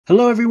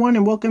Hello everyone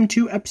and welcome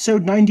to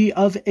episode 90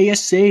 of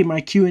A.S.A I,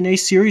 my Q&A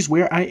series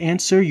where I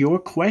answer your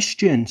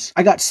questions.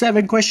 I got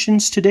 7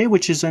 questions today,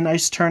 which is a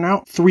nice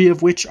turnout, 3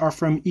 of which are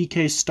from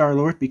EK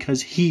Starlord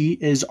because he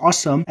is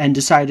awesome and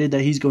decided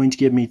that he's going to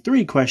give me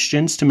 3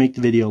 questions to make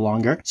the video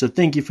longer. So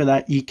thank you for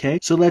that, EK.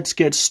 So let's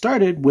get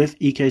started with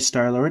EK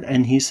Starlord,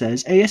 and he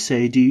says,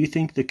 A.S.A I, do you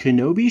think the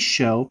Kenobi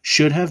show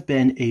should have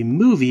been a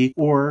movie,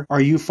 or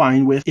are you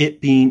fine with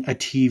it being a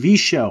TV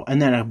show?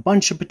 And then a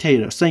bunch of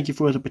potatoes. Thank you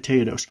for the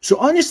potatoes. So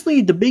honestly,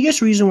 the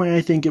biggest reason why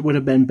I think it would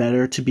have been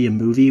better to be a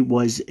movie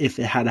was if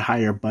it had a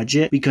higher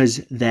budget, because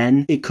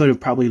then it could have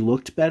probably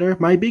looked better.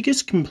 My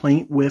biggest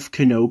complaint with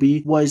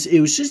Kenobi was it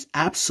was just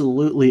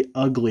absolutely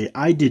ugly.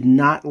 I did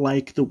not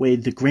like the way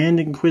the Grand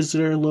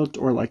Inquisitor looked,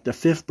 or like the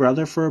Fifth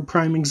Brother for a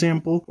prime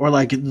example, or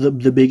like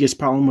the biggest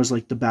problem was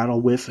like the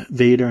battle with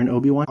Vader and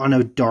Obi-Wan on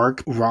a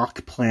dark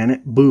rock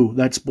planet. Boo,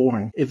 that's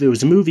boring. If it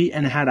was a movie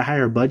and it had a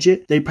higher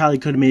budget, they probably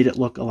could have made it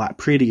look a lot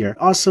prettier.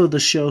 Also, the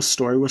show's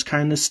story was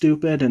kind of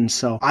stupid, and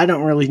so I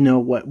don't really know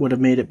what would have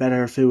made it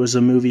better if it was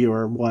a movie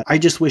or what. I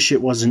just wish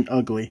it wasn't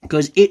ugly,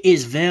 because it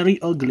is very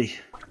ugly.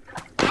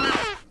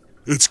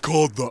 It's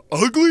called the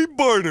Ugly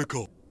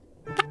Barnacle.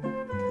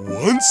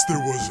 Once there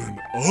was an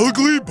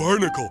ugly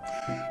barnacle.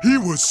 He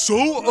was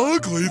so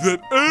ugly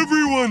that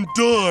everyone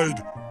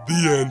died.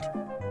 The end.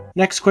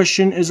 Next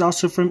question is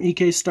also from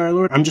EK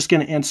Starlord. I'm just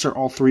going to answer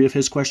all 3 of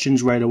his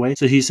questions right away.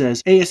 So he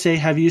says, A.S.A.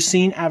 have you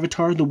seen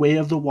Avatar: The Way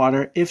of the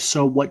Water? If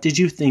so, what did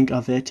you think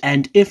of it?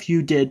 And if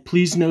you did,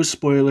 please no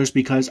spoilers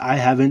because I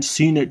haven't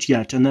seen it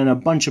yet. And then a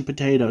bunch of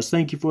potatoes.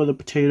 Thank you for the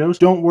potatoes.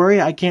 Don't worry,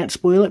 I can't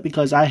spoil it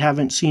because I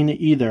haven't seen it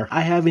either.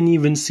 I haven't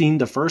even seen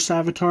the first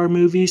Avatar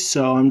movie,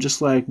 so I'm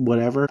just like,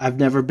 whatever. I've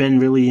never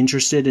been really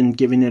interested in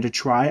giving it a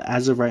try.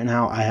 As of right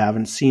now, I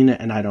haven't seen it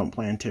and I don't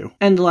plan to.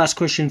 And the last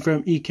question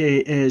from EK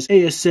is,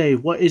 A.S.A.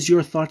 what is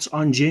your thoughts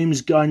on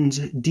James Gunn's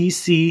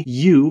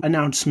DCU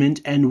announcement,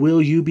 and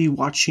will you be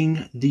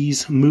watching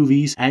these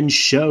movies and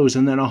shows?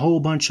 And then a whole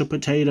bunch of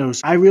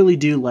potatoes. I really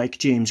do like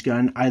James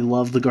Gunn. I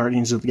love the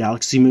Guardians of the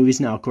Galaxy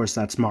movies. Now, of course,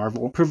 that's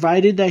Marvel.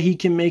 Provided that he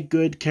can make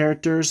good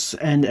characters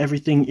and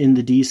everything in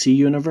the DC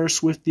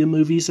universe with the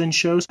movies and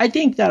shows, I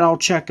think that I'll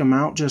check them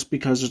out just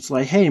because it's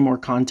like, hey, more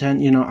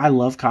content. You know, I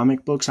love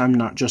comic books. I'm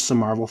not just a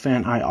Marvel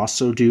fan. I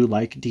also do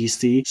like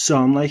DC. So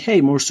I'm like, hey,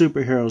 more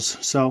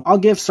superheroes. So I'll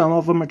give some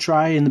of them a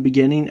try in the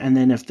beginning, and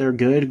then if they're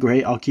good,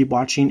 great, I'll keep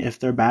watching. If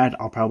they're bad,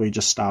 I'll probably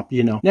just stop,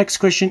 you know. Next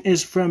question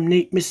is from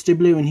Nate Mr.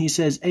 Blue, and he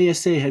says,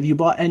 A.S.A. have you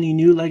bought any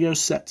new Lego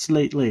sets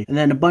lately? And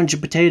then a bunch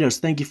of potatoes.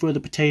 Thank you for the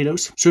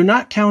potatoes. So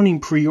not counting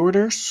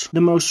pre-orders,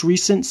 the most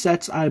recent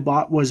sets I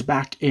bought was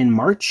back in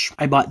March.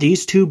 I bought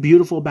these 2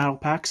 beautiful battle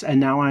packs, and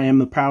now I am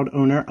the proud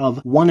owner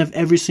of one of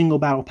every single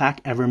battle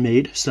pack ever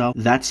made, so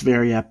that's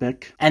very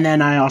epic. And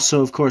then I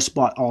also, of course,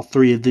 bought all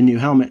 3 of the new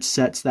helmet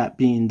sets, that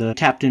being the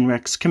Captain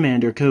Rex,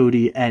 Commander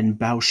Cody, and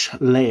Bausch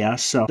Leia.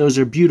 So those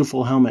are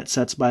beautiful helmet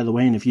sets, by the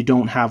way, and if you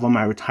don't have them,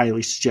 I would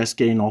highly suggest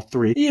getting all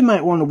 3. You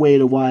might want to wait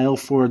a while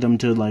for them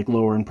to like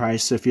lower in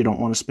price if you don't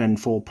want to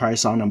spend full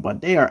price on them, but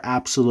they are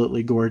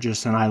absolutely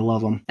gorgeous and I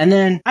love them. And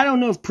then I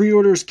don't know if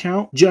pre-orders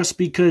count, just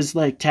because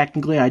like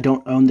technically I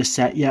don't own the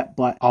set yet,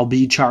 but I'll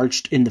be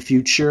charged in the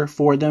future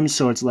for them,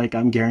 so it's like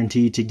I'm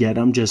guaranteed to get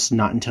them, just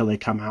not until they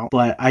come out.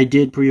 But I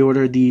did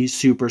pre-order the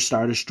Super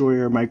Star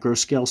Destroyer micro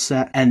scale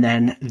set, and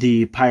then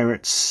the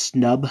Pirate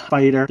Snub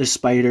Fighter, the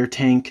Spider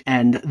Tank,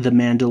 and the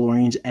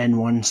Mandalorian's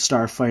N1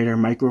 Starfighter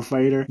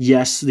microfighter.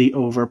 Yes, the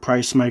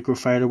overpriced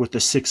microfighter with the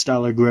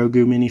 $6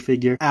 Grogu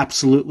minifigure.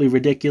 Absolutely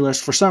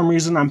ridiculous. For some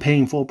reason, I'm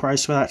paying full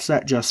price for that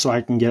set just so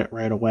I can get it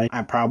right away.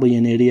 I'm probably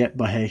an idiot,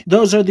 but hey.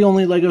 Those are the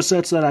only Lego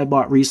sets that I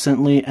bought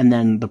recently, and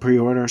then the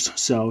pre-orders.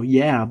 So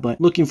yeah,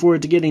 but looking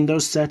forward to getting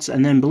those sets,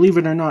 and then believe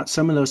it or not,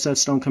 some of those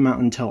sets don't come out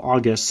until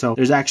August, so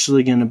there's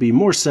actually going to be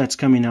more sets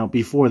coming out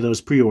before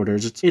those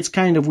pre-orders. It's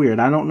kind of weird.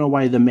 I don't know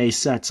why the May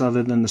sets,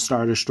 other than the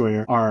Star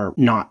Destroyer, are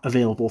not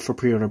available for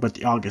pre-order, but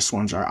the August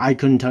ones are. I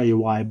couldn't tell you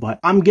why, but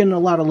I'm getting a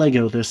lot of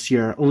Lego this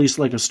year, at least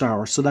Lego Star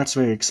Wars, so that's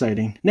very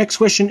exciting. Next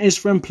question is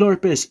from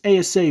Plorpus.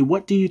 A.S.A.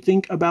 what do you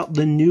think about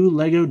the new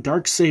Lego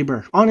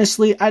Darksaber?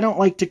 Honestly, I don't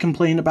like to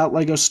complain about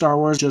Lego Star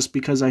Wars just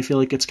because I feel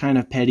like it's kind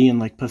of petty and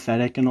like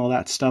pathetic and all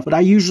that stuff, but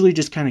I usually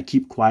just kind of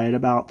keep quiet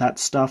about that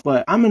stuff.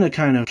 But I'm gonna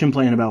kind of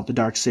complain about the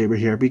Darksaber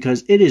here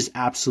because it is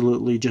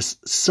absolutely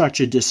just such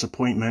a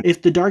disappointment.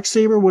 If the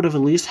Darksaber would have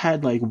at least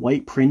had like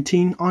white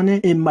printing on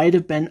it, it might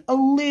have been a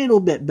little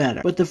bit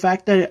better. But the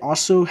fact that it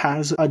also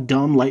has a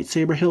dumb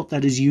lightsaber hilt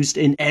that is used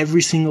in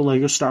every single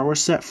Lego Star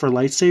Wars set for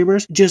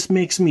lightsabers just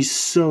makes me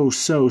so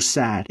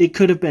sad. It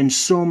could have been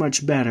so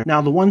much better.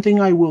 Now, the one thing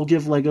I will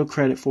give Lego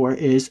credit for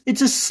is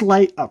it's a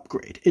slight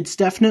upgrade. It's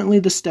definitely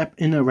the step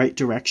in the right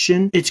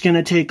direction. It's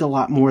gonna take a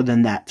lot more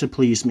than that to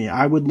please me.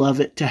 I would love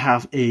it to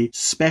have a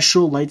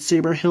special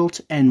lightsaber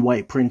hilt and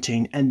white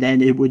printing, and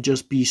then it would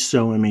just be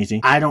so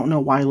amazing. I don't know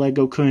why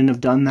Lego couldn't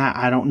have done that.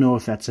 I don't know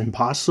if that's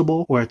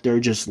impossible or or if they're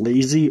just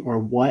lazy or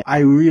what. I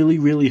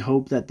really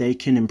hope that they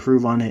can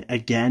improve on it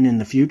again in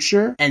the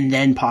future and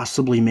then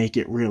possibly make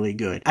it really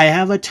good. I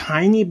have a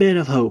tiny bit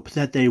of hope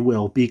that they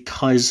will,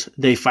 because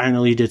they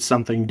finally did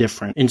something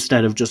different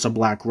instead of just a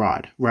black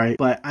rod, right?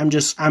 But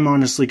I'm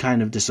honestly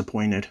kind of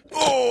disappointed.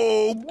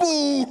 Oh,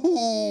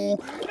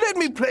 boo-hoo! Let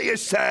me play a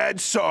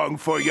sad song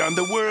for you on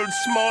the world's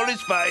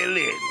smallest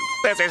violin.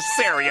 This is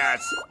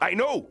serious. I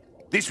know.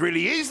 This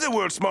really is the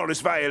world's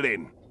smallest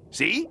violin.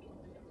 See?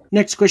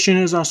 Next question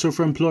is also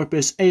from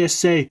Plorpus.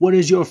 A.S.A. What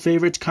is your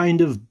favorite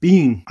kind of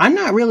bean? I'm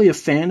not really a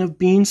fan of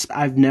beans.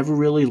 I've never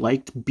really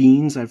liked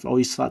beans. I've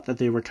always thought that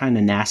they were kind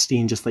of nasty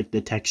and just like the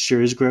texture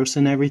is gross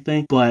and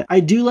everything. But I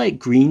do like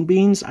green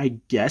beans. I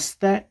guess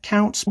that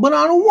counts. But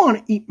I don't want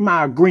to eat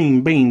my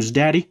green beans,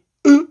 Daddy.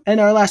 And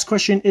our last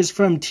question is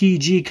from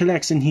TG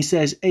Collects, and he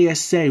says,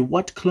 A.S.A.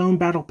 what clone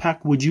battle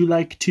pack would you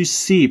like to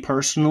see?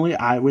 Personally,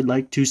 I would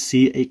like to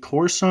see a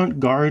Coruscant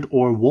Guard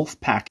or Wolf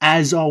pack.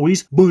 As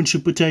always, bunch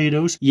of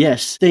potatoes.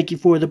 Yes, thank you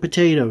for the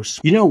potatoes.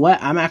 You know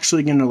what? I'm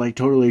actually gonna like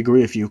totally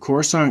agree with you.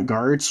 Coruscant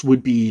Guards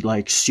would be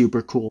like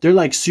super cool. They're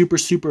like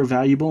super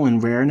valuable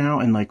and rare now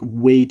and like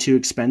way too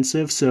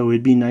expensive, so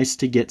it'd be nice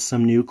to get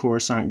some new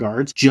Coruscant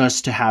Guards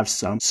just to have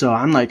some. So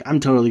I'm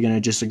totally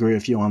gonna just agree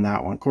with you on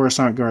that one.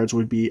 Coruscant Guards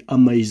would be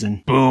amazing.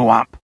 Boo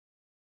up.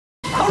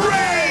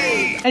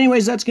 Hooray!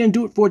 Anyways, that's going to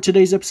do it for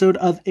today's episode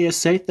of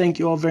A.S.A. Thank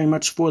you all very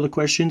much for the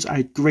questions.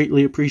 I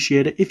greatly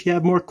appreciate it. If you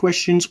have more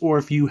questions or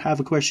if you have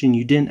a question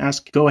you didn't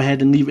ask, go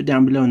ahead and leave it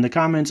down below in the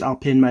comments. I'll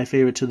pin my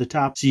favorite to the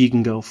top so you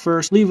can go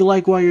first. Leave a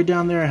like while you're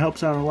down there. It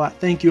helps out a lot.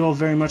 Thank you all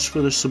very much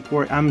for the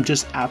support. I'm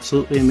just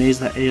absolutely amazed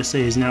that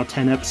A.S.A. is now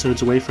 10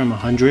 episodes away from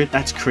 100.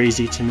 That's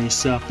crazy to me.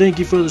 So thank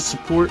you for the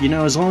support. You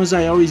know, as long as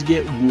I always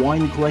get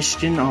one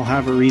question, I'll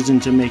have a reason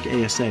to make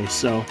A.S.A.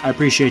 So I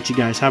appreciate you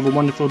guys. Have a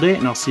wonderful day,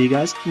 and I'll see you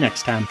guys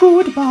next time.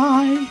 Goodbye.